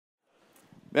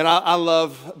Man, I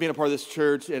love being a part of this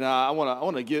church, and I want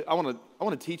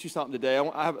to teach you something today.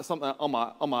 I have something on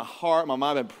my heart, my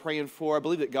mind. I've been praying for. I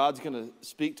believe that God's going to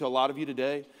speak to a lot of you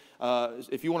today.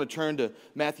 If you want to turn to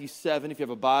Matthew 7, if you have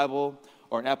a Bible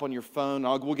or an app on your phone,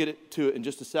 we'll get to it in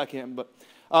just a second. But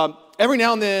every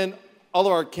now and then, all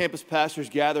of our campus pastors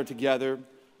gather together.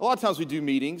 A lot of times we do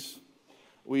meetings.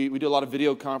 We do a lot of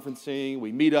video conferencing.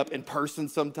 We meet up in person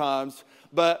sometimes.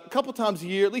 But a couple times a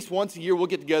year, at least once a year, we'll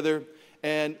get together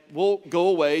and we'll go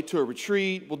away to a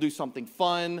retreat. We'll do something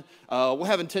fun. We'll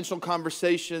have intentional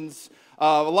conversations.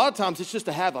 A lot of times it's just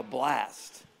to have a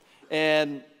blast.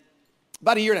 And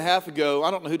about a year and a half ago,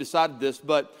 I don't know who decided this,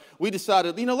 but we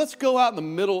decided, let's go out in the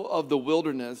middle of the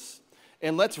wilderness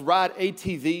and let's ride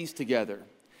ATVs together.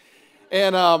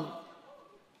 And,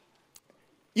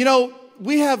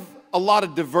 we have a lot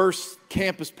of diverse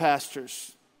campus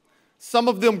pastors. Some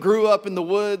of them grew up in the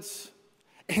woods,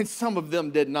 and some of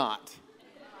them did not.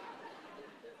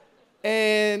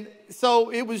 And so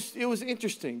it was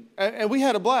interesting, and we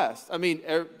had a blast. I mean,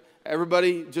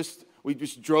 everybody we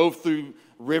just drove through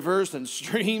rivers and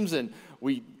streams, and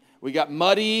we got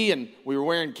muddy, and we were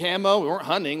wearing camo. We weren't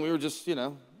hunting; we were just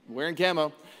wearing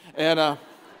camo, and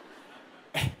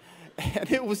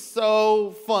and it was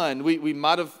so fun. We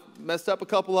might have messed up a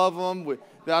couple of them.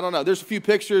 I don't know. There's a few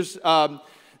pictures.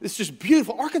 It's just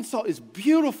beautiful. Arkansas is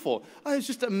beautiful. It's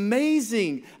just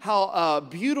amazing how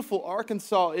beautiful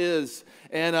Arkansas is.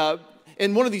 And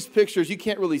in one of these pictures, you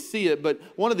can't really see it, but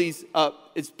one of these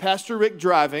is Pastor Rick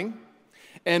driving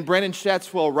and Brandon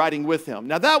Shatswell riding with him.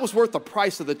 Now, that was worth the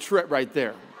price of the trip right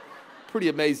there. Pretty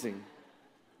amazing.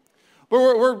 But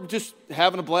we're just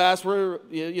having a blast. We're,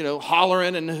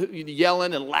 hollering and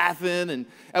yelling and laughing. And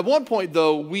at one point,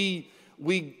 though, we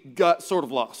got sort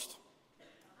of lost.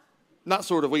 Not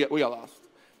sort of, we got lost.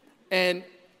 And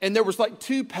there was like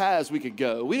two paths we could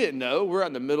go. We didn't know. We're out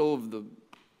in the middle of the,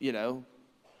 we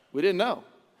didn't know.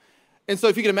 And so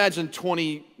if you can imagine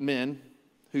 20 men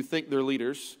who think they're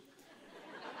leaders,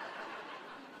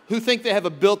 who think they have a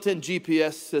built-in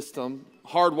GPS system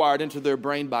hardwired into their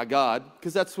brain by God,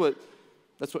 because that's what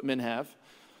men have.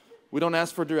 We don't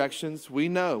ask for directions. We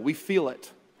know. We feel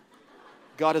it.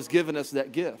 God has given us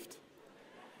that gift.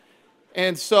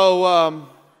 And so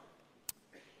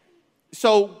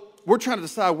we're trying to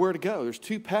decide where to go. There's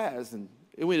two paths, and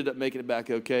we ended up making it back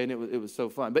okay, and it was so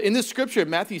fun. But in this scripture,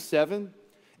 Matthew 7,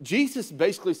 Jesus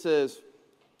basically says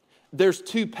there's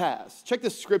two paths. Check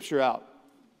this scripture out.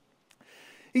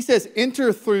 He says,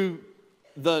 enter through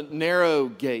the narrow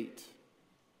gate.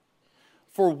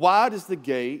 For wide is the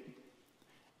gate,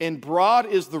 and broad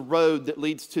is the road that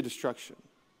leads to destruction,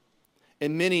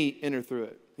 and many enter through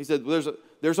it. He said,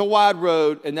 there's a wide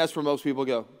road, and that's where most people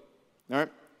go. All right?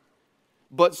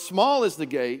 But small is the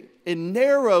gate, and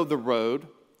narrow the road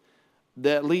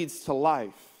that leads to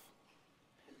life,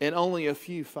 and only a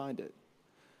few find it.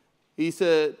 He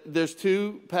said, there's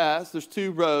two paths, there's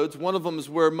two roads. One of them is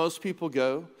where most people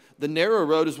go. The narrow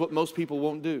road is what most people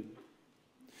won't do.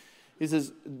 He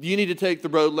says, you need to take the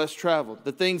road less traveled.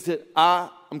 The things that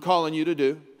I'm calling you to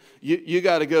do, you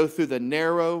got to go through the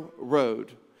narrow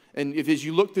road. And as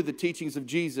you look through the teachings of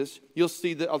Jesus, you'll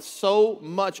see that so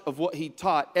much of what he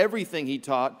taught, everything he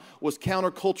taught, was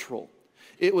countercultural.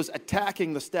 It was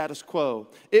attacking the status quo.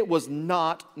 It was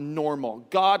not normal.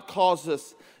 God calls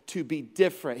us to be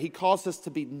different. He calls us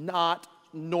to be not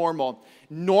normal.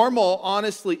 Normal,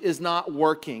 honestly, is not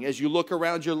working. As you look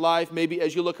around your life, maybe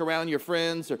as you look around your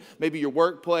friends or maybe your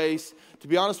workplace, to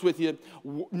be honest with you,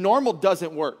 normal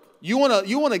doesn't work. You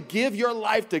want to give your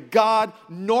life to God,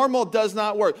 normal does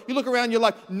not work. You look around your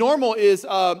life, normal is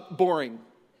boring.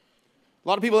 A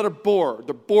lot of people that are bored,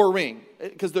 they're boring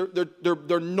because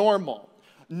they're normal.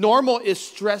 Normal is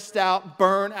stressed out,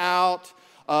 burnt out,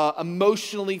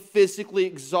 emotionally, physically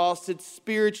exhausted,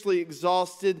 spiritually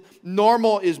exhausted.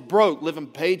 Normal is broke, living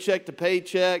paycheck to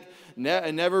paycheck,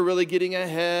 never really getting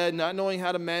ahead, not knowing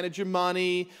how to manage your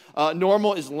money.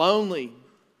 Normal is lonely.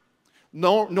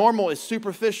 Normal is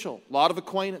superficial. A lot of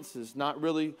acquaintances, not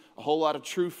really a whole lot of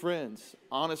true friends,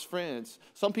 honest friends.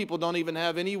 Some people don't even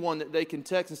have anyone that they can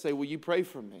text and say, will you pray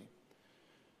for me?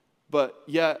 But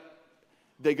yet,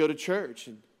 they go to church.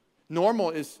 And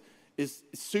normal is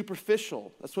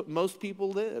superficial. That's what most people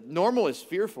live. Normal is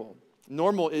fearful.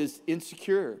 Normal is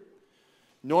insecure.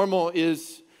 Normal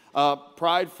is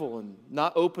prideful and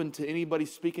not open to anybody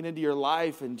speaking into your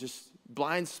life and just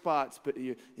blind spots, but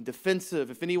you're defensive.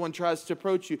 If anyone tries to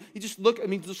approach you, just look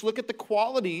at the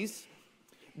qualities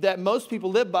that most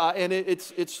people live by, and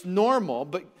it's normal.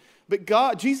 But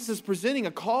God, Jesus is presenting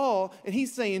a call, and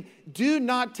he's saying, do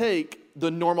not take the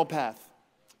normal path.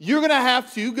 You're going to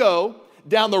have to go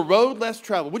down the road less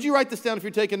traveled. Would you write this down if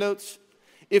you're taking notes?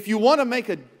 If you want to make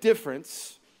a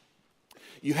difference,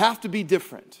 you have to be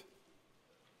different.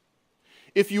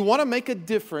 If you want to make a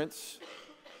difference,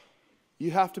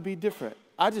 you have to be different.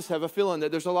 I just have a feeling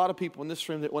that there's a lot of people in this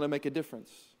room that want to make a difference.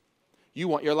 You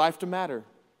want your life to matter.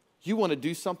 You want to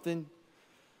do something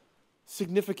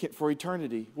significant for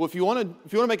eternity. Well, if you want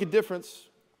to make a difference,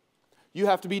 you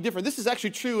have to be different. This is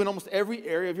actually true in almost every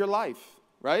area of your life,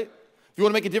 right? If you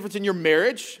want to make a difference in your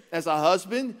marriage as a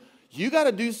husband, you got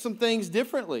to do some things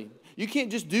differently. You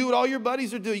can't just do what all your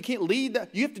buddies are doing. You can't lead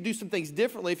that. You have to do some things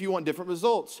differently if you want different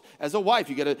results. As a wife,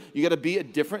 you got to be a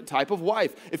different type of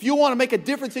wife. If you want to make a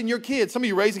difference in your kids, some of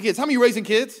you raising kids. How many of you raising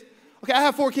kids? Okay, I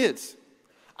have 4 kids.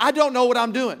 I don't know what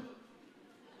I'm doing.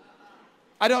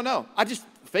 I don't know. I just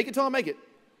fake it till I make it.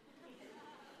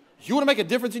 You want to make a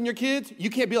difference in your kids? You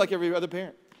can't be like every other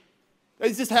parent.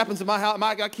 It just happens in my house.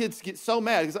 My kids get so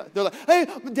mad because they're like, hey,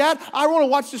 Dad, I want to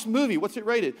watch this movie. What's it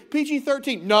rated?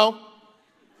 PG-13. No.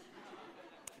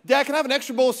 Dad, can I have an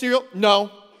extra bowl of cereal? No.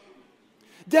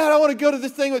 Dad, I want to go to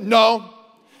this thing. No.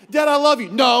 Dad, I love you.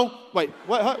 No. Wait,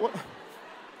 what?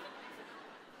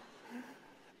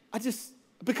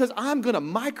 Because I'm going to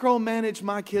micromanage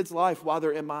my kids' life while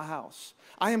they're in my house.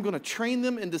 I am going to train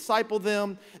them and disciple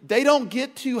them. They don't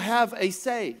get to have a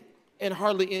say in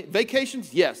hardly any.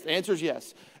 Vacations? Yes. The answer is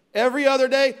yes. Every other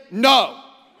day? No.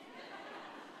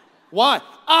 Why?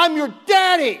 I'm your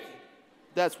daddy.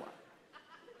 That's why.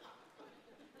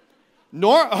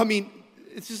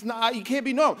 It's just not, you can't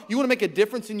be normal. You want to make a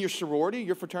difference in your sorority,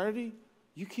 your fraternity?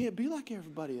 You can't be like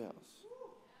everybody else.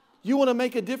 You want to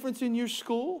make a difference in your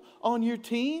school, on your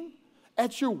team,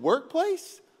 at your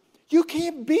workplace? You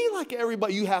can't be like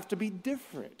everybody. You have to be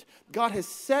different. God has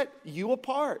set you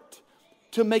apart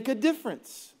to make a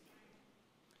difference.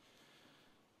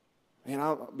 And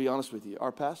I'll be honest with you.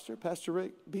 Our pastor, Pastor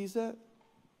Rick Bezet,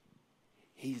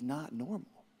 he's not normal.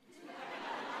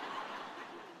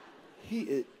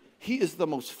 He is the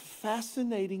most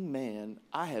fascinating man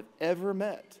I have ever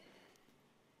met.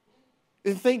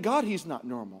 And thank God he's not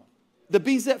normal. The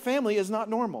Bezet family is not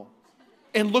normal.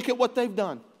 And look at what they've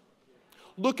done.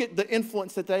 Look at the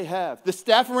influence that they have. The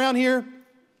staff around here,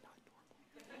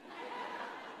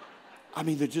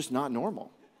 they're just not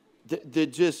normal.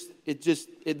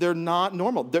 They're not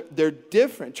normal. They're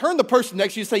different. Turn the person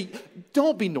next to you and say,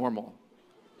 don't be normal.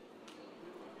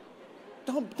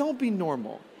 Don't be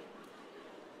normal.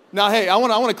 Now, hey, I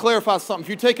want to clarify something. If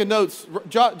you're taking notes,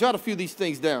 jot a few of these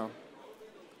things down.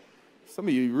 Some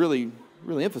of you really,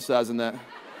 really emphasizing that.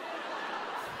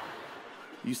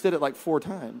 You said it like 4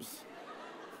 times.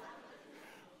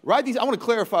 Write these. I want to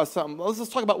clarify something. Let's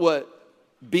talk about what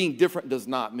being different does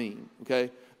not mean,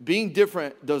 okay? Being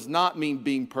different does not mean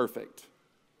being perfect.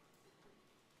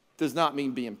 Does not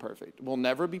mean being perfect. We'll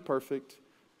never be perfect.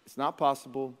 It's not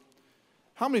possible.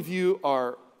 How many of you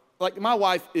are, like my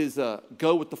wife is a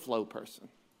go with the flow person,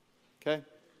 okay?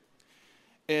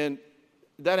 And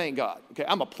that ain't God, okay?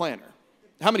 I'm a planner.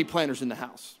 How many planners in the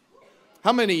house?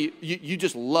 How many you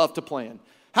just love to plan?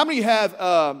 How many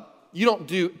have, you don't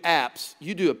do apps,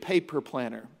 you do a paper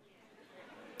planner?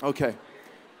 Okay.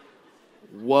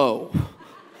 Whoa.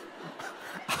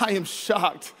 I am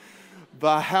shocked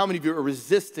by how many of you are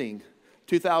resisting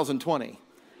 2020.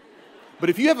 But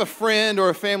if you have a friend or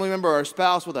a family member or a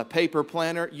spouse with a paper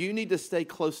planner, you need to stay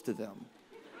close to them.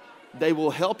 They will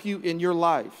help you in your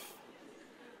life.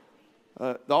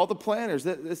 All the planners,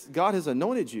 God has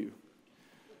anointed you.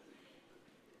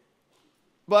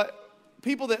 But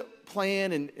people that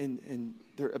plan and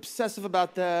they're obsessive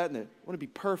about that and they want to be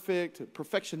perfect,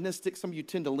 perfectionistic, some of you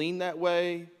tend to lean that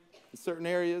way in certain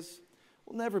areas,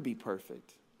 will never be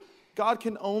perfect. God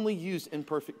can only use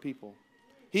imperfect people.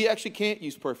 He actually can't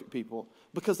use perfect people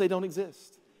because they don't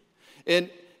exist. And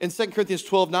in 2 Corinthians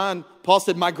 12:9, Paul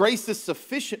said, my grace is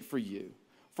sufficient for you,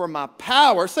 for my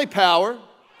power, say power,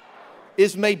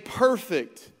 is made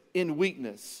perfect in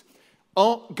weakness.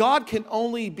 God can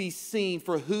only be seen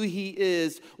for who he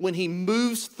is when he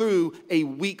moves through a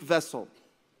weak vessel.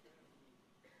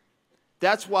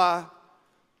 That's why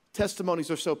testimonies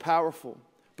are so powerful,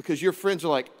 because your friends are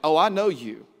like, oh, I know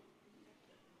you.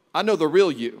 I know the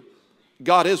real you.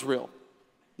 God is real.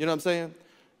 You know what I'm saying?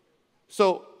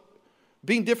 So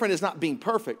being different is not being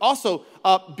perfect. Also,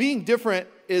 being different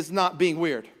is not being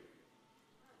weird.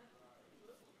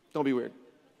 Don't be weird.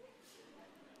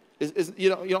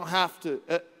 You don't have to.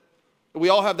 We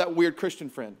all have that weird Christian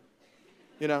friend,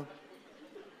 you know.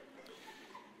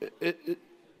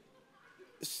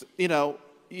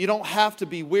 You don't have to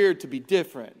be weird to be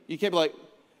different. You can't be like,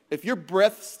 if your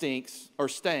breath stinks or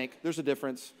stank, there's a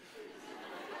difference.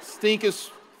 Stink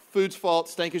is Food's fault,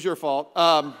 stank is your fault.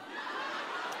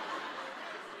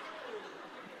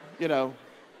 You know.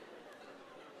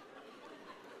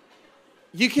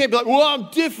 You can't be like, well, I'm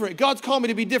different. God's called me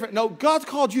to be different. No, God's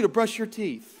called you to brush your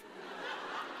teeth.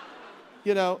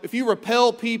 You know, if you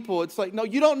repel people, it's like, no,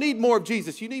 you don't need more of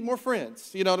Jesus. You need more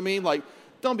friends. You know what I mean? Like,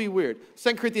 don't be weird.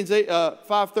 2 Corinthians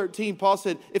 5:13, Paul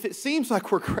said, if it seems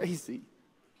like we're crazy,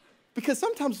 because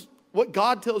sometimes what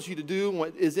God tells you to do and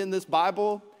what is in this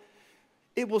Bible,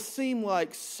 it will seem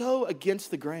like so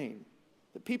against the grain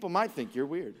that people might think you're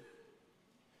weird.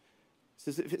 It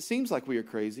says, if it seems like we are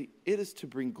crazy, it is to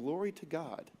bring glory to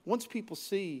God. Once people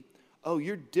see, oh,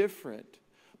 you're different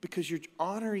because you're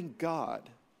honoring God,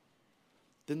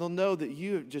 then they'll know that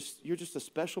you're just a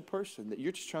special person, that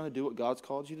you're just trying to do what God's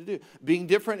called you to do. Being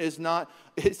different is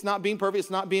it's not being perfect, it's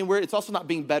not being weird, it's also not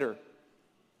being better.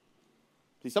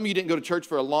 See, some of you didn't go to church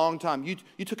for a long time.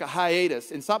 You took a hiatus,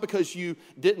 and it's not because you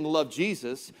didn't love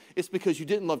Jesus, it's because you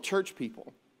didn't love church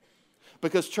people.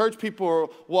 Because church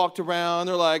people walked around,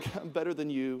 they're like, I'm better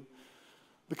than you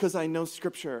because I know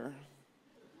Scripture,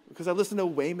 because I listen to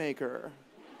Waymaker.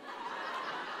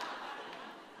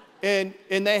 And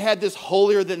they had this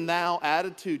holier-than-thou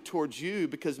attitude towards you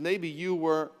because maybe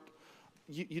you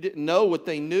didn't know what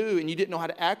they knew, and you didn't know how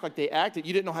to act like they acted.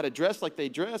 You didn't know how to dress like they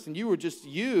dressed, and you were just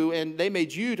you, and they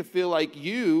made you to feel like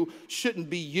you shouldn't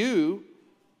be you.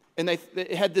 And they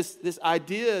had this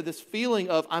idea, this feeling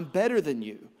of, I'm better than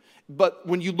you. But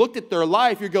when you looked at their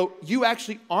life, you go, you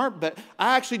actually aren't better.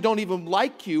 I actually don't even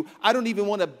like you. I don't even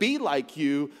want to be like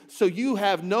you, so you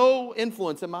have no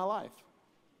influence in my life.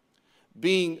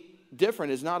 Being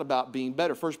different is not about being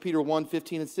better. 1 Peter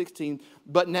 1:15-16,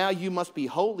 but now you must be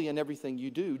holy in everything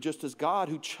you do, just as God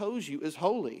who chose you is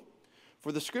holy.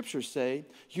 For the scriptures say,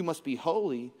 you must be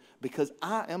holy because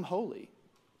I am holy.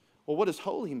 Well, what does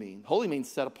holy mean? Holy means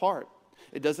set apart.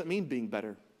 It doesn't mean being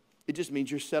better. It just means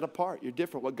you're set apart. You're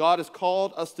different. What God has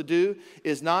called us to do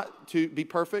is not to be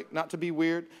perfect, not to be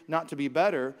weird, not to be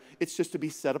better. It's just to be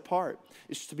set apart.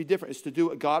 It's just to be different. It's to do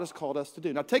what God has called us to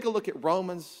do. Now take a look at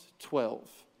Romans 12.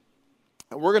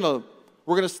 And we're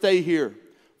gonna stay here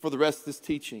for the rest of this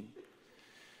teaching.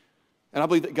 And I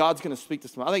believe that God's gonna speak to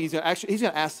some. I think He's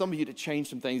gonna ask some of you to change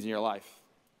some things in your life.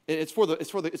 It's for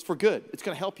good. It's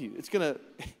gonna help you.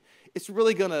 It's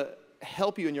really gonna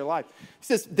help you in your life. He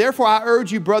says, therefore I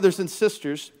urge you, brothers and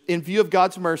sisters, in view of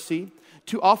God's mercy,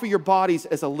 to offer your bodies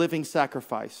as a living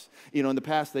sacrifice. You know, in the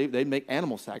past, they'd make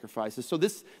animal sacrifices. So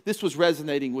this was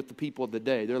resonating with the people of the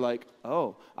day. They're like,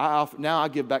 oh, now I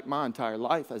give back my entire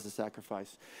life as a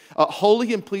sacrifice.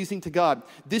 Holy and pleasing to God.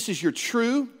 This is your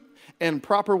true and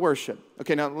proper worship.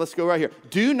 Okay, now let's go right here.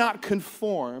 Do not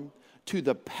conform to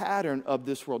the pattern of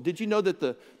this world. Did you know that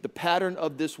the pattern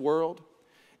of this world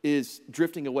is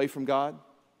drifting away from God?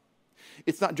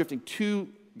 It's not drifting to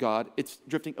God, it's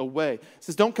drifting away. It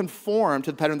says, don't conform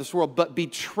to the pattern of this world, but be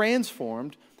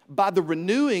transformed by the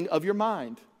renewing of your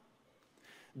mind.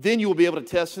 Then you will be able to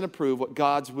test and approve what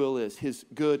God's will is, His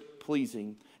good,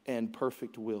 pleasing, and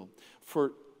perfect will.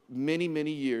 For many,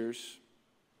 many years,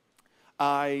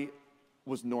 I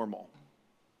was normal.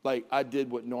 Like, I did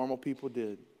what normal people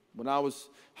did. When I was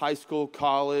high school,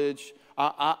 college,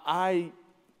 I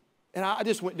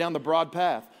just went down the broad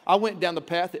path. I went down the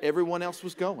path that everyone else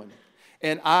was going.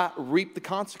 And I reaped the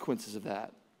consequences of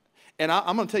that. And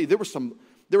I'm going to tell you, there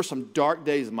were some dark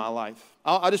days in my life.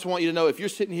 I just want you to know, if you're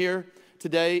sitting here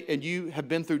today and you have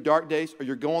been through dark days, or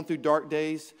you're going through dark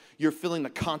days, you're feeling the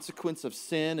consequence of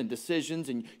sin and decisions,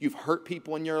 and you've hurt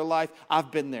people in your life, I've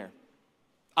been there.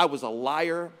 I was a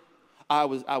liar. I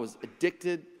was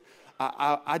addicted.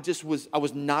 I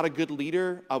was not a good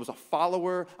leader. I was a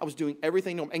follower. I was doing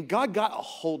everything normal. And God got a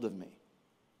hold of me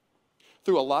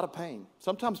through a lot of pain.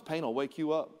 Sometimes pain will wake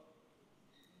you up.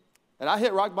 And I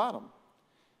hit rock bottom.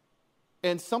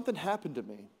 And something happened to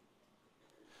me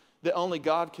that only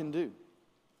God can do.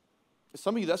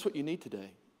 Some of you, that's what you need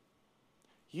today.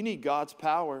 You need God's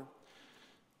power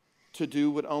to do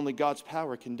what only God's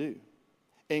power can do.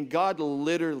 And God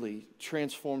literally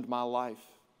transformed my life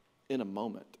in a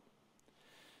moment.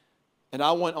 And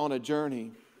I went on a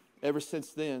journey ever since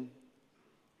then,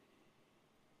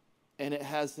 and it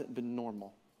hasn't been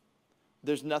normal.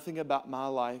 There's nothing about my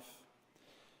life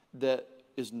that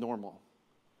is normal.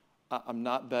 I'm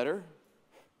not better.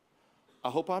 I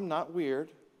hope I'm not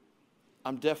weird.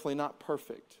 I'm definitely not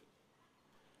perfect.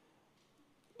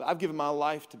 But I've given my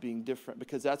life to being different,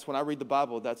 because that's when I read the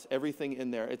Bible, that's everything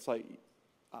in there. It's like,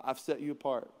 I've set you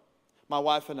apart. My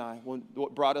wife and I,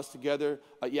 what brought us together,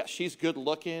 yeah, she's good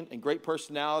looking and great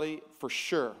personality for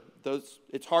sure.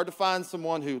 It's hard to find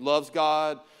someone who loves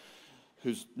God,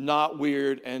 who's not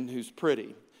weird, and who's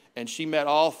pretty. And she met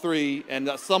all three, and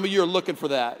some of you are looking for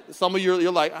that. Some of you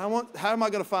you're like, how am I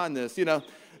going to find this? You know,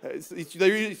 it's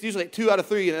usually like 2 out of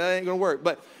 3, and that ain't going to work.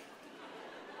 But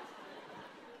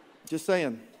just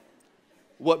saying,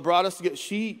 what brought us together?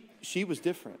 She was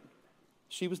different.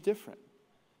 She was different,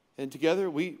 and together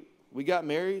we got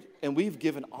married, and we've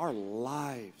given our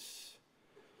lives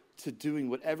to doing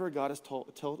whatever God is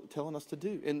telling us to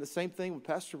do. And the same thing with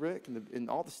Pastor Rick and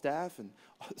all the staff and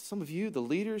some of you, the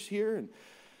leaders here, and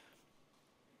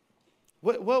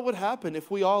what would happen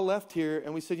if we all left here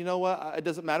and we said, you know what, it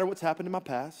doesn't matter what's happened in my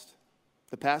past.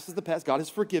 The past is the past. God has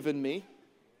forgiven me.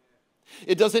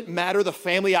 It doesn't matter the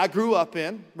family I grew up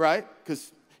in, right?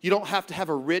 Because you don't have to have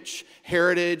a rich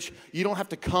heritage. You don't have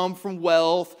to come from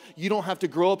wealth. You don't have to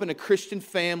grow up in a Christian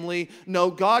family. No,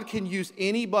 God can use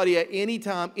anybody at any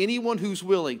time, anyone who's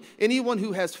willing, anyone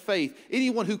who has faith,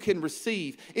 anyone who can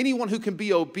receive, anyone who can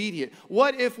be obedient.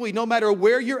 What if we, no matter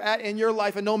where you're at in your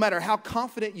life and no matter how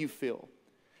confident you feel,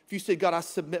 if you say, God, I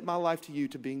submit my life to you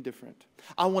to being different.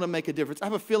 I want to make a difference. I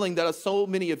have a feeling that so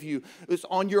many of you, it's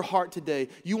on your heart today.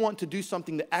 You want to do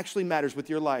something that actually matters with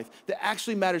your life, that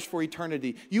actually matters for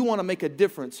eternity. You want to make a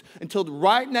difference until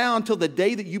the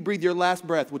day that you breathe your last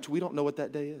breath, which we don't know what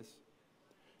that day is.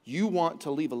 You want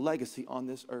to leave a legacy on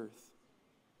this earth.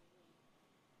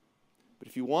 But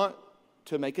if you want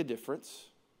to make a difference,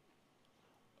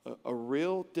 a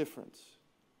real difference,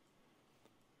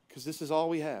 because this is all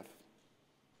we have.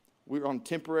 We're on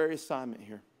temporary assignment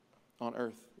here on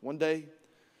earth. One day,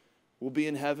 we'll be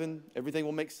in heaven. Everything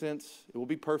will make sense. It will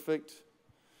be perfect.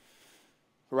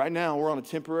 Right now, we're on a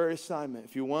temporary assignment.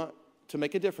 If you want to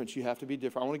make a difference, you have to be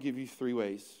different. I want to give you 3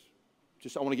 ways.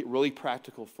 I want to get really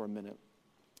practical for a minute.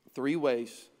 3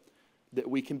 ways that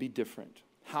we can be different.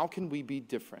 How can we be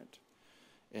different?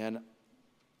 And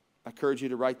I encourage you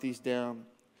to write these down.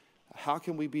 How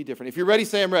can we be different? If you're ready,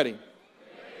 say I'm ready.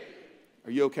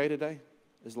 Are you okay today?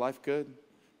 Is life good? Do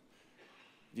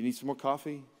you need some more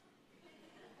coffee?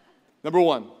 Number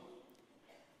 1,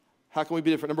 how can we be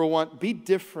different? Number 1, be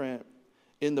different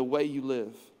in the way you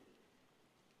live.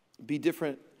 Be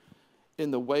different in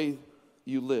the way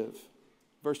you live.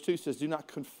 Verse 2 says, do not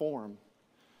conform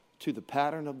to the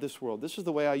pattern of this world. This is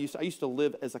the way I used to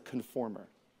live as a conformer.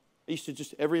 I used to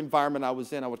just, every environment I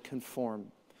was in, I would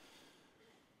conform.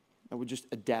 I would just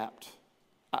adapt.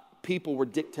 People were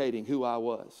dictating who I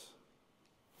was.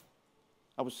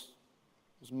 I was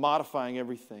modifying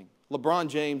everything. LeBron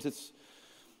James, it's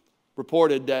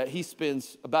reported that he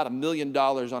spends about $1 million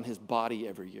on his body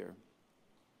every year,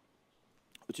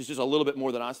 which is just a little bit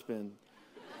more than I spend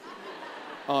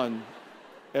on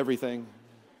everything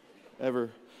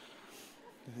ever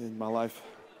in my life.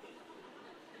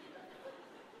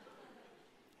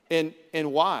 And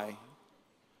why?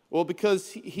 Well,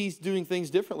 because he's doing things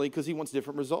differently because he wants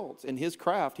different results. In his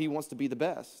craft, he wants to be the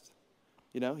best.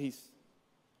 You know, he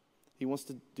wants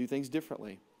to do things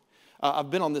differently.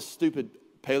 I've been on this stupid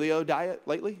paleo diet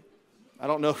lately. I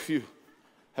don't know if you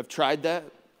have tried that.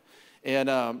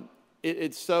 And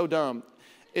it's so dumb.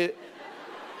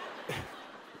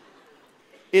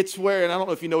 It's where, and I don't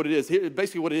know if you know what it is.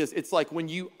 Basically what it is, it's like when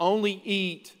you only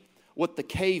eat what the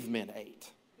cavemen ate.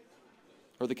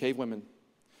 Or the cave women.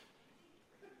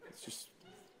 It's just...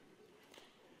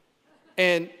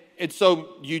 And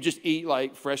so you just eat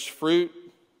like fresh fruit,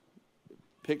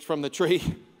 picked from the tree,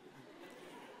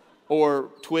 or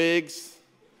twigs,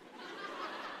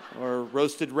 or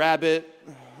roasted rabbit,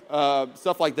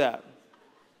 stuff like that.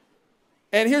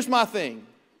 And here's my thing.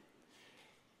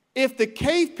 If the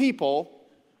cave people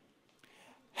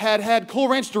had Cool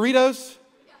Ranch Doritos,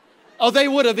 they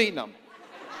would have eaten them.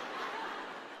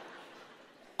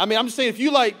 I mean, I'm just saying, if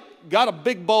you got a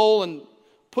big bowl and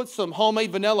put some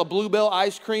homemade vanilla Bluebell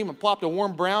ice cream and plopped a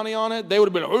warm brownie on it, they would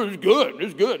have been, oh,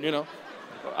 it's good, you know.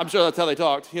 I'm sure that's how they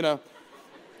talked, you know.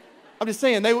 I'm just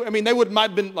saying,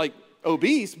 might have been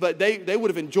obese, but they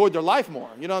would have enjoyed their life more,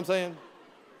 you know what I'm saying?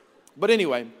 But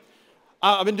anyway,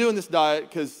 I've been doing this diet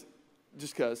because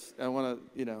I want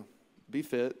to, be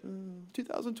fit.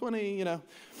 2020,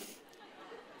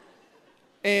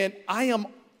 And I am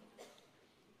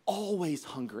always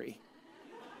hungry.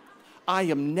 I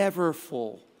am never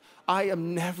full. I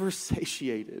am never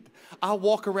satiated. I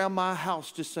walk around my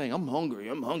house just saying, I'm hungry.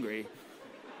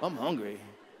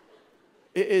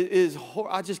 It is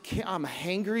horrible. I just can't. I'm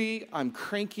hangry. I'm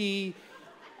cranky.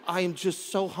 I am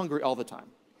just so hungry all the time.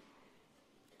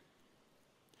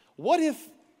 What if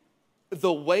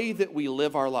the way that we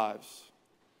live our lives,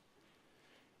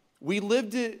 we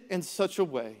lived it in such a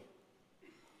way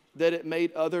that it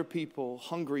made other people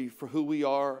hungry for who we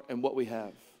are and what we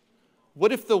have?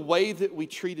 What if the way that we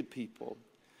treated people,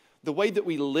 the way that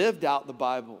we lived out the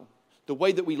Bible, the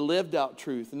way that we lived out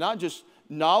truth, not just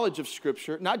knowledge of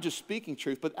Scripture, not just speaking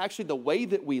truth, but actually the way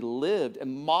that we lived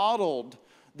and modeled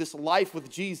this life with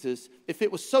Jesus, if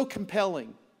it was so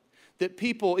compelling that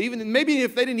people, even maybe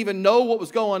if they didn't even know what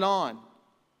was going on,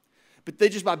 but they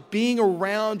just by being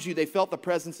around you, they felt the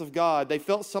presence of God. They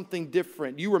felt something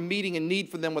different. You were meeting a need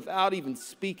for them without even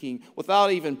speaking,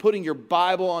 without even putting your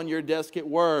Bible on your desk at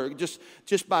work,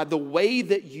 just by the way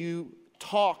that you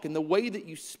talk and the way that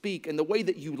you speak and the way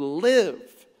that you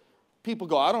live. People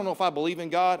go, I don't know if I believe in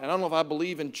God, and I don't know if I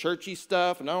believe in churchy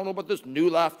stuff, and I don't know about this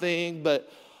new life thing,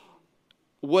 but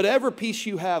whatever peace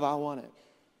you have, I want it.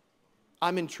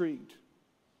 I'm intrigued.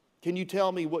 Can you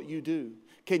tell me what you do?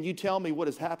 Can you tell me what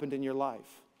has happened in your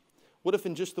life? What if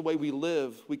in just the way we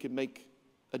live, we could make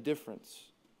a difference?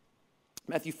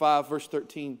 Matthew 5, verse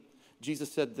 13,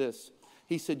 Jesus said this.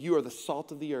 He said, you are the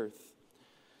salt of the earth.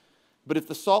 But if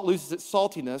the salt loses its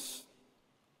saltiness,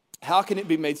 how can it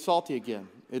be made salty again?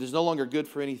 It is no longer good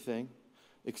for anything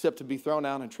except to be thrown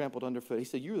out and trampled underfoot. He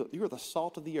said, you are the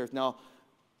salt of the earth. Now,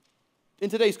 in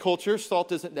today's culture,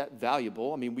 salt isn't that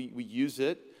valuable. I mean, we use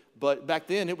it. But back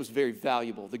then, it was very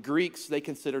valuable. The Greeks, they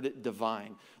considered it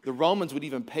divine. The Romans would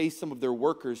even pay some of their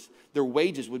workers, their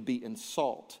wages would be in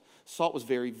salt. Salt was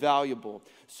very valuable.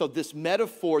 So this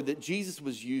metaphor that Jesus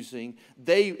was using,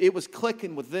 it was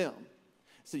clicking with them.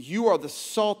 So you are the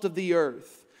salt of the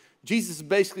earth. Jesus is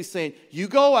basically saying, you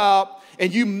go out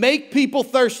and you make people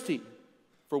thirsty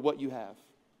for what you have.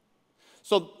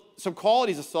 So some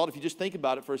qualities of salt, if you just think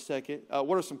about it for a second,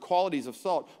 what are some qualities of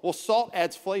salt? Well, salt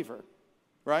adds flavor.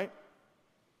 Right?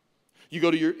 You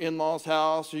go to your in-laws'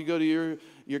 house, or you go to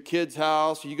your kid's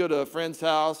house, or you go to a friend's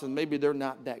house, and maybe they're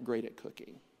not that great at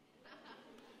cooking.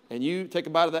 And you take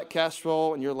a bite of that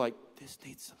casserole, and you're like, this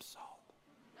needs some salt.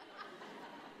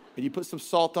 And you put some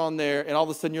salt on there, and all of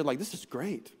a sudden you're like, this is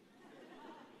great.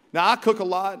 Now, I cook a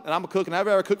lot, and I'm a cook, and I've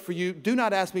ever cooked for you. Do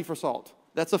not ask me for salt.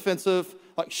 That's offensive.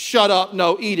 Like, shut up.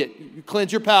 No, eat it. You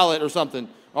cleanse your palate or something.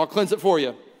 I'll cleanse it for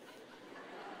you.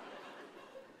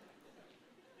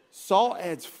 Salt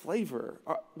adds flavor.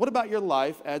 What about your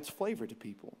life adds flavor to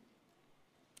people?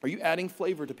 Are you adding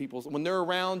flavor to people? When they're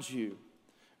around you,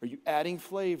 are you adding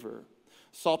flavor?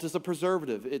 Salt is a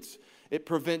preservative. It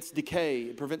prevents decay.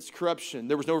 It prevents corruption.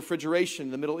 There was no refrigeration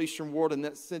in the Middle Eastern world in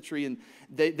that century, and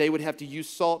they would have to use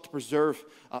salt to preserve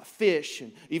fish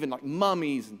and even like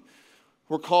mummies. And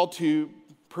we're called to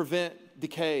prevent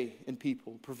decay in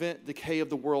people, prevent decay of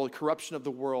the world, corruption of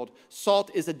the world.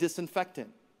 Salt is a disinfectant.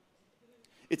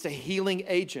 It's a healing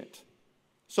agent.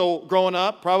 So growing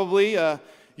up, probably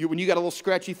when you got a little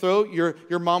scratchy throat,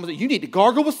 your mom was like, you need to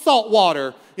gargle with salt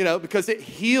water, because it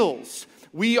heals.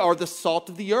 We are the salt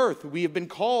of the earth. We have been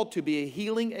called to be a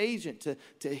healing agent,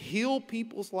 to heal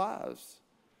people's lives.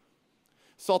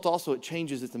 Salt also, it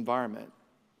changes its environment.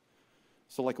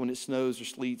 So like when it snows or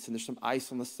sleets and there's some ice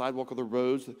on the sidewalk or the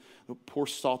roads, pour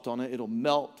salt on it, it'll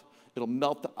melt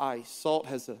the ice. Salt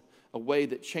has a way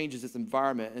that changes its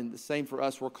environment. And the same for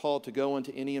us, we're called to go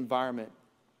into any environment,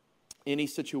 any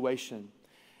situation,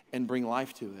 and bring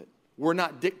life to it. We're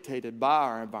not dictated by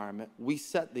our environment. We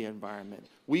set the environment.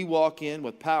 We walk in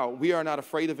with power. We are not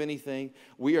afraid of anything.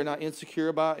 We are not insecure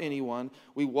about anyone.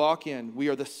 We walk in. We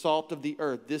are the salt of the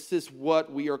earth. This is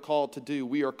what we are called to do.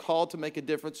 We are called to make a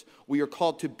difference. We are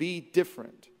called to be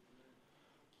different.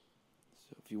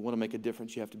 So if you want to make a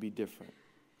difference, you have to be different.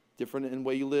 Different in the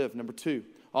way you live. Number 2.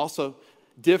 Also,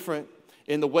 different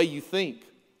in the way you think.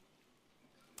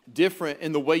 Different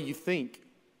in the way you think.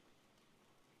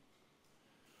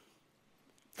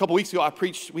 A couple weeks ago,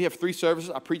 we have 3 services.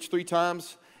 I preached 3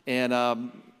 times, and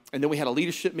then we had a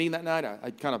leadership meeting that night. I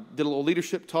kind of did a little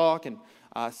leadership talk, and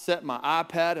I set my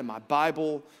iPad and my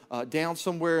Bible down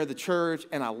somewhere in the church,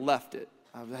 and I left it.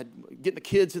 I had getting the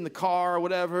kids in the car or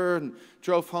whatever and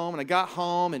drove home, and I got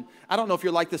home, and I don't know if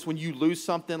you're like this when you lose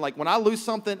something. Like when I lose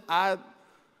something, I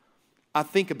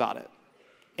think about it,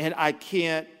 and I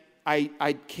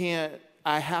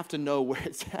have to know where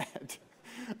it's at.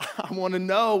 I want to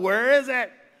know, where is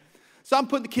it? So I'm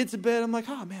putting the kids to bed. I'm like,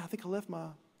 oh man, I think I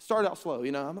started out slow, I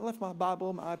left my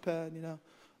Bible, my iPad,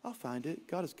 I'll find it.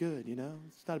 God is good,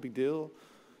 it's not a big deal.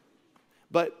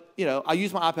 But, I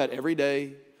use my iPad every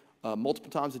day,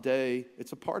 multiple times a day.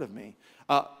 It's a part of me.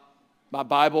 My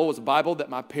Bible was a Bible that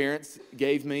my parents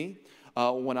gave me.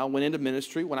 When I went into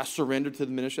ministry, when I surrendered to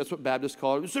the ministry, that's what Baptists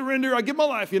call it. Surrender, I give my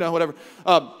life, whatever.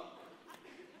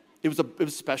 It was a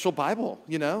special Bible,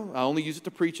 I only use it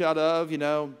to preach out of,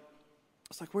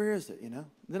 It's like, where is it,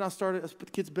 Then I put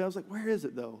the kids to bed. I was like, where is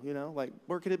it though, Like,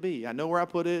 where could it be? I know where I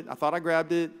put it. I thought I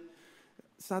grabbed it.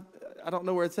 I don't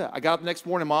know where it's at. I got up the next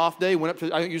morning, my off day,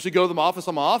 I usually go to the office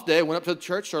on my off day. I went up to the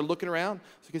church, started looking around.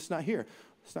 I was like, it's not here.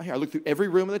 It's not here. I looked through every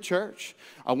room of the church.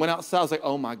 I went outside. I was like,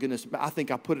 oh my goodness. I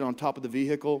think I put it on top of the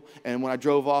vehicle. And when I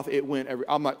drove off, it went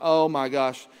I'm like, oh my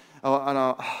gosh. I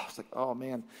was like, oh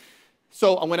man.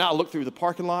 So I went out, I looked through the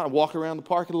parking lot. I walked around the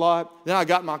parking lot. Then I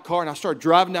got in my car and I started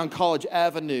driving down College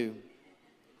Avenue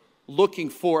looking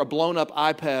for a blown up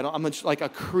iPad. I'm just like a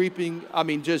creeping,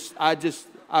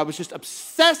 I was just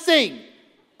obsessing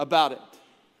about it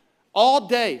all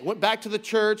day. Went back to the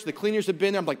church. The cleaners had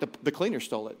been there. I'm like, the cleaner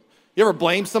stole it. You ever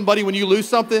blame somebody when you lose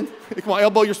something? Come on,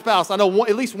 elbow your spouse. I know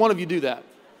at least one of you do that.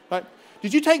 Right?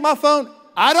 Did you take my phone?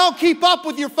 I don't keep up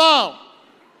with your phone.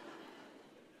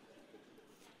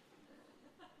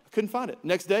 I couldn't find it.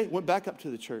 Next day, went back up to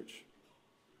the church.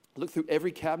 Looked through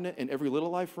every cabinet in every Little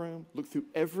Life room. Looked through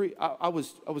I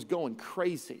was going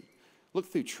crazy.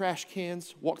 Looked through trash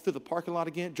cans. Walked through the parking lot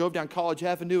again. Drove down College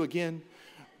Avenue again.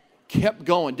 Kept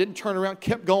going. Didn't turn around.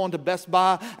 Kept going to Best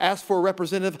Buy. Asked for a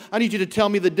representative. I need you to tell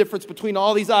me the difference between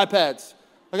all these iPads.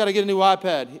 I got to get a new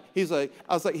iPad. He's like,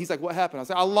 what happened? I was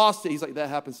like, I lost it. He's like, that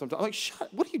happens sometimes. I'm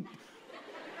like, what are you?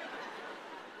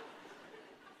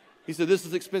 He said, this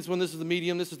is the expensive one, this is the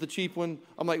medium, this is the cheap one.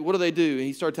 I'm like, what do they do? And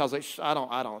he started telling us, like,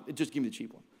 I don't. Just give me the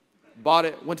cheap one. Bought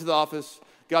it, went to the office,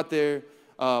 got there.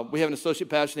 We have an associate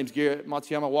pastor named Garrett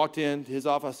Matsuyama. Walked in to his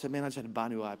office. I said, man, I just had to buy a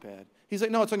new iPad. He's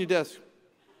like, no, it's on your desk.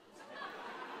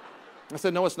 I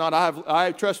said, no, it's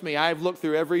not. Trust me, I have looked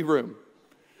through every room.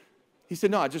 He said,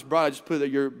 no, I just put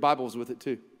your Bibles with it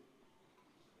too.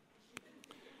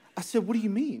 I said, what do you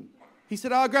mean? He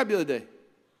said, I grabbed it the other day.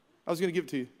 I was going to give it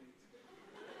to you.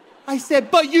 I said,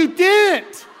 but you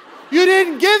didn't. You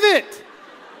didn't give it.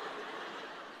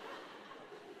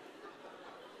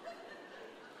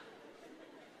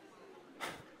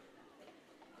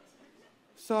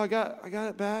 So I got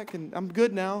it back, and I'm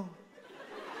good now.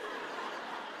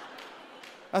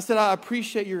 I said, I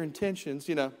appreciate your intentions,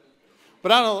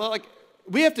 But I don't know, like,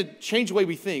 we have to change the way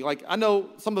we think. Like, I know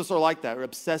some of us are like that. We're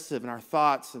obsessive in our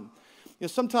thoughts. And,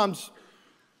 sometimes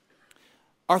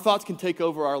our thoughts can take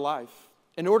over our life.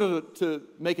 In order to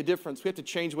make a difference, we have to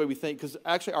change the way we think, because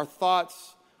actually our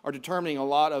thoughts are determining a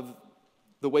lot of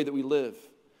the way that we live.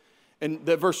 And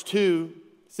that verse 2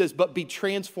 says, but be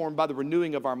transformed by the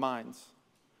renewing of our minds.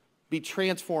 Be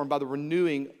transformed by the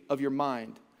renewing of your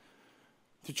mind.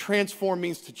 To transform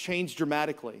means to change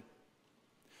dramatically.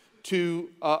 To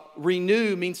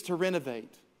renew means to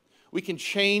renovate. We can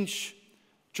change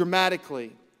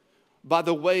dramatically by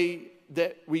the way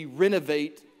that we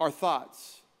renovate our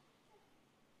thoughts.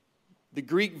 The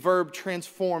Greek verb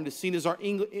transformed is seen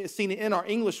in our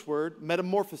English word,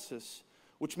 metamorphosis,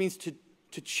 which means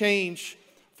to change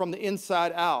from the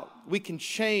inside out. We can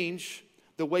change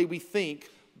the way we think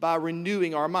by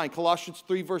renewing our mind. Colossians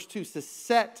 3 verse 2 says,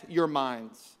 set your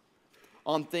minds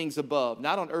on things above,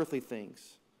 not on earthly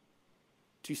things.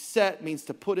 To set means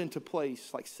to put into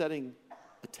place, like setting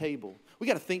a table. We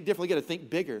got to think differently. We got to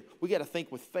think bigger. We got to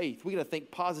think with faith. We got to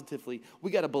think positively. We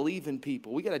got to believe in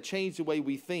people. We got to change the way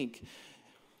we think.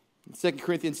 2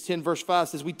 Corinthians 10 verse 5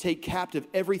 says, we take captive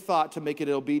every thought to make it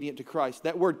obedient to Christ.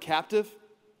 That word captive,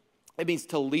 it means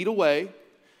to lead away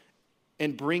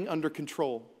and bring under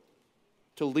control.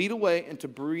 To lead away and to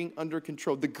bring under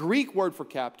control. The Greek word for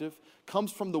captive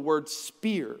comes from the word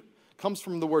spear.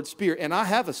 And I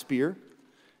have a spear,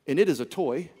 and it is a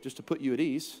toy, just to put you at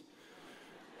ease.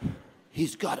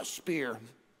 He's got a spear.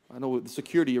 I know the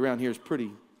security around here is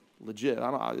pretty legit.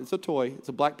 It's a toy. It's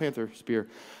a Black Panther spear.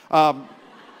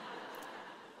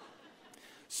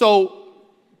 So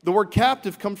the word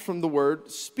captive comes from the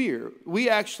word spear. We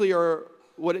actually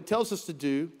what it tells us to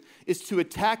do is to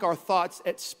attack our thoughts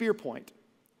at spear point.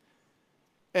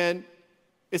 And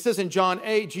it says in John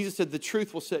 8, Jesus said, the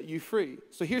truth will set you free.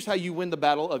 So here's how you win the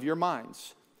battle of your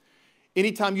minds.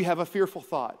 Anytime you have a fearful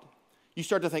thought, you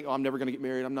start to think, oh, I'm never going to get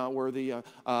married. I'm not worthy.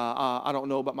 I don't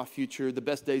know about my future. The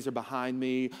best days are behind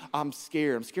me. I'm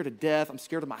scared. I'm scared of death. I'm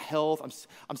scared of my health.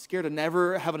 I'm scared of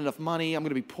never having enough money. I'm going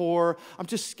to be poor. I'm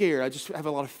just scared. I just have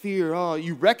a lot of fear. Oh,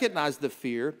 you recognize the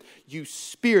fear.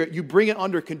 You bring it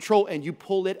under control, and you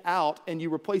pull it out, and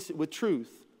you replace it with truth.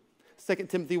 2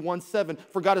 Timothy 1:7,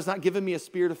 for God has not given me a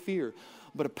spirit of fear,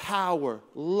 but of power,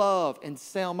 love, and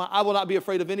sound mind. I will not be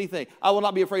afraid of anything. I will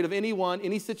not be afraid of anyone,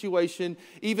 any situation.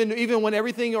 Even when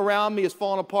everything around me is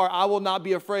falling apart, I will not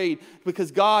be afraid because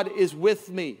God is with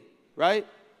me, right?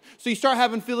 So you start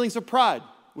having feelings of pride,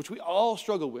 which we all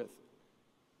struggle with.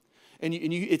 And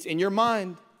it's in your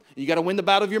mind. You got to win the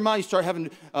battle of your mind. You start having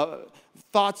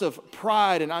thoughts of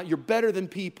pride and you're better than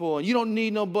people and you don't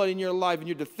need nobody in your life and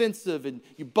you're defensive and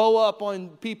you bow up on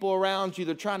people around you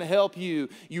that are trying to help you.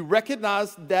 You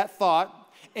recognize that thought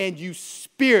and you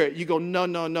spirit. You go, no,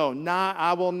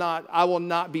 I will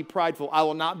not be prideful. I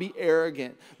will not be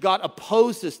arrogant. God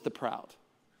opposes the proud.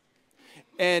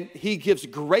 And he gives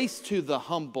grace to the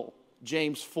humble,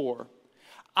 James 4.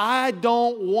 I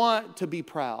don't want to be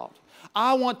proud.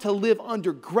 I want to live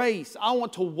under grace. I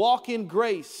want to walk in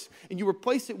grace. And you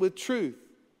replace it with truth.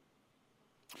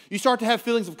 You start to have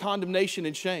feelings of condemnation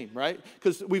and shame, right?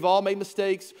 Because we've all made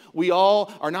mistakes. We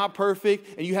all are not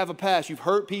perfect. And you have a past. You've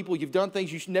hurt people. You've done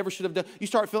things you never should have done. You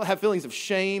start to have feelings of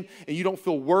shame. And you don't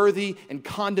feel worthy. And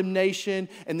condemnation.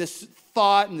 And this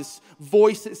thought and this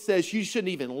voice that says you shouldn't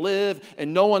even live.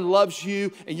 And no one loves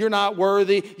you. And you're not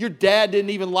worthy. Your dad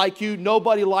didn't even like you.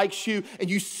 Nobody likes you. And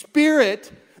you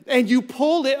spirit and you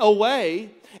pull it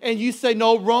away. And you say,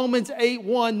 no, Romans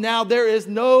 8:1, now there is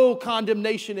no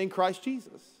condemnation in Christ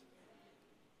Jesus.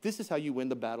 This is how you win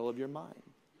the battle of your mind.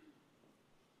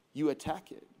 You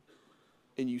attack it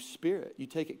and you spirit. You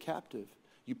take it captive.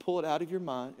 You pull it out of your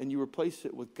mind and you replace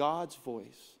it with God's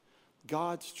voice,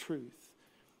 God's truth.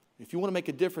 If you want to make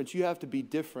a difference, you have to be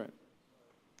different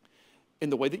in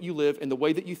the way that you live, in the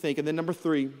way that you think. And then number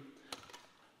 3, you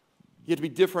have to be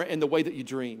different in the way that you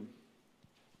dream.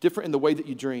 Different in the way that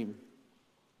you dream.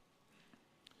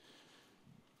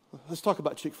 Let's talk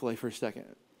about Chick-fil-A for a second.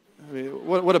 I mean,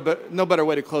 no better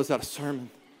way to close out a sermon.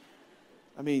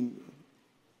 I mean,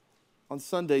 on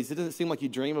Sundays, it doesn't seem like you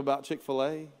dream about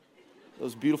Chick-fil-A.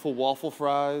 Those beautiful waffle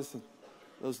fries, and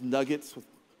those nuggets with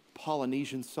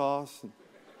Polynesian sauce, and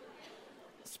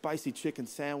spicy chicken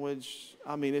sandwich.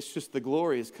 I mean, it's just the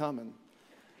glory is coming.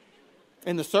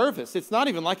 And the service, it's not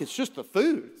even like it's just the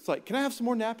food. It's like, can I have some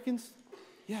more napkins?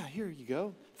 Yeah, here you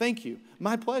go. Thank you.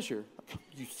 My pleasure.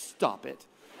 You stop it.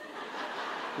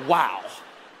 Wow.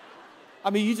 I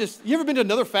mean, you ever been to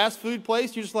another fast food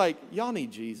place? You're just like, y'all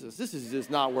need Jesus. This is just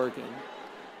not working.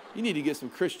 You need to get some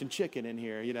Christian chicken in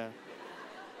here, you know.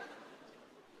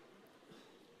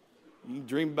 You can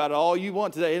dream about it all you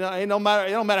want today. It don't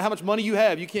matter how much money you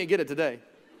have, you can't get it today.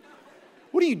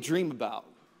 What do you dream about?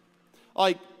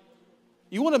 Like,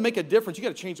 you want to make a difference, you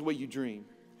got to change the way you dream.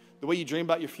 The way you dream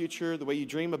about your future, the way you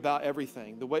dream about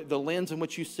everything, the lens in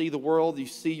which you see the world, you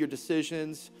see your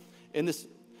decisions. In this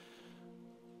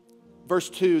verse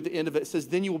 2, the end of it says,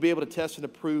 then you will be able to test and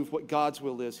approve what God's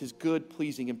will is, his good,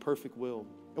 pleasing, and perfect will.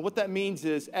 And what that means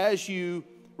is as you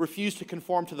refuse to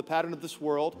conform to the pattern of this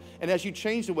world, and as you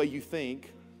change the way you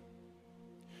think,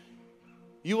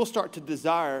 you will start to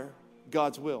desire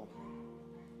God's will.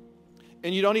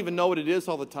 And you don't even know what it is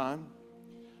all the time,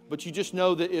 but you just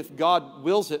know that if God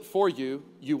wills it for you,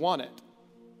 you want it.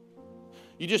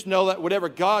 You just know that whatever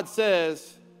God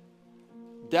says,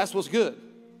 that's what's good.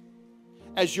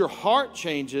 As your heart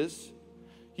changes,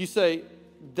 you say,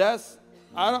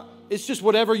 it's just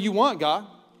whatever you want, God.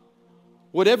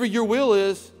 Whatever your will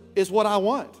is what I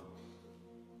want.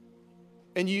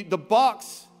 And the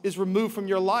box is removed from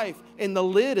your life, and the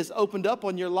lid is opened up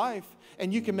on your life,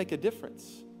 and you can make a difference.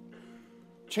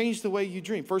 Change the way you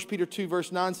dream. 1 Peter 2 verse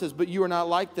 9 says, but you are not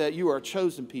like that. You are a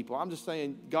chosen people. I'm just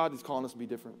saying God is calling us to be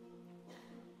different.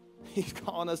 He's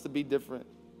calling us to be different.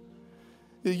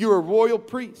 You're a royal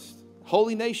priest,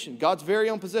 holy nation, God's very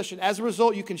own possession. As a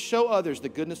result, you can show others the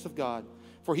goodness of God,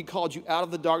 for he called you out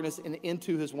of the darkness and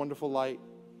into his wonderful light.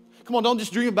 Come on, don't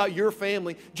just dream about your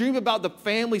family. Dream about the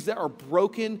families that are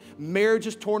broken,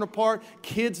 marriages torn apart,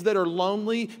 kids that are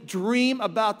lonely. Dream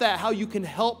about that, how you can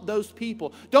help those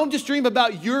people. Don't just dream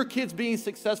about your kids being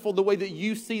successful the way that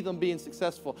you see them being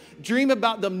successful. Dream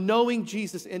about them knowing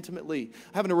Jesus intimately,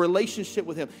 having a relationship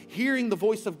with him, hearing the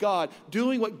voice of God,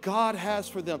 doing what God has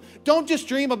for them. Don't just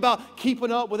dream about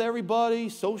keeping up with everybody,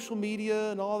 social media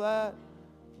and all that.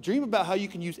 Dream about how you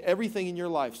can use everything in your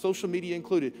life, social media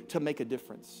included, to make a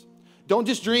difference. Don't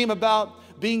just dream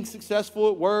about being successful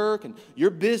at work and your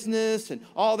business and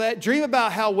all that. Dream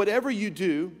about how whatever you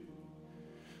do,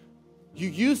 you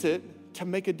use it to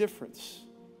make a difference.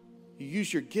 You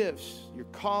use your gifts, your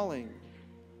calling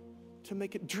to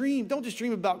make it. Dream. Don't just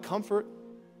dream about comfort.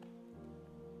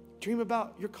 Dream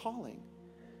about your calling.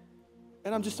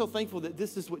 And I'm just so thankful that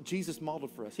this is what Jesus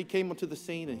modeled for us. He came onto the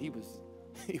scene and he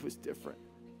was different.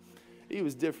 He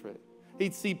was different.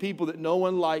 He'd see people that no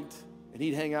one liked, and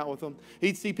he'd hang out with them.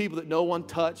 He'd see people that no one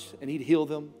touched, and he'd heal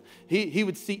them. He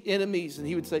would see enemies, and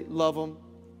he would say, love them.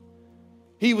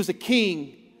 He was a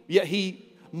king, yet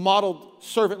he modeled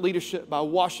servant leadership by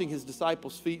washing his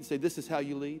disciples' feet and say, this is how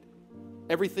you lead.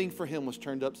 Everything for him was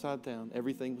turned upside down.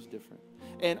 Everything was different.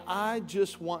 And I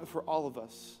just want for all of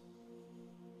us,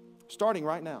 starting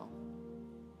right now,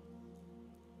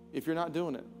 if you're not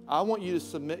doing it. I want you to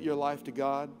submit your life to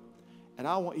God, and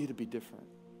I want you to be different.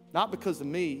 Not because of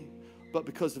me, but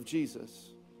because of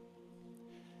Jesus.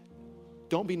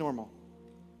 Don't be normal.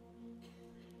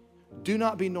 Do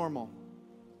not be normal.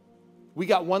 We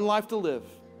got one life to live.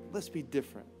 Let's be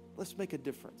different. Let's make a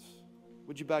difference.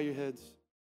 Would you bow your heads?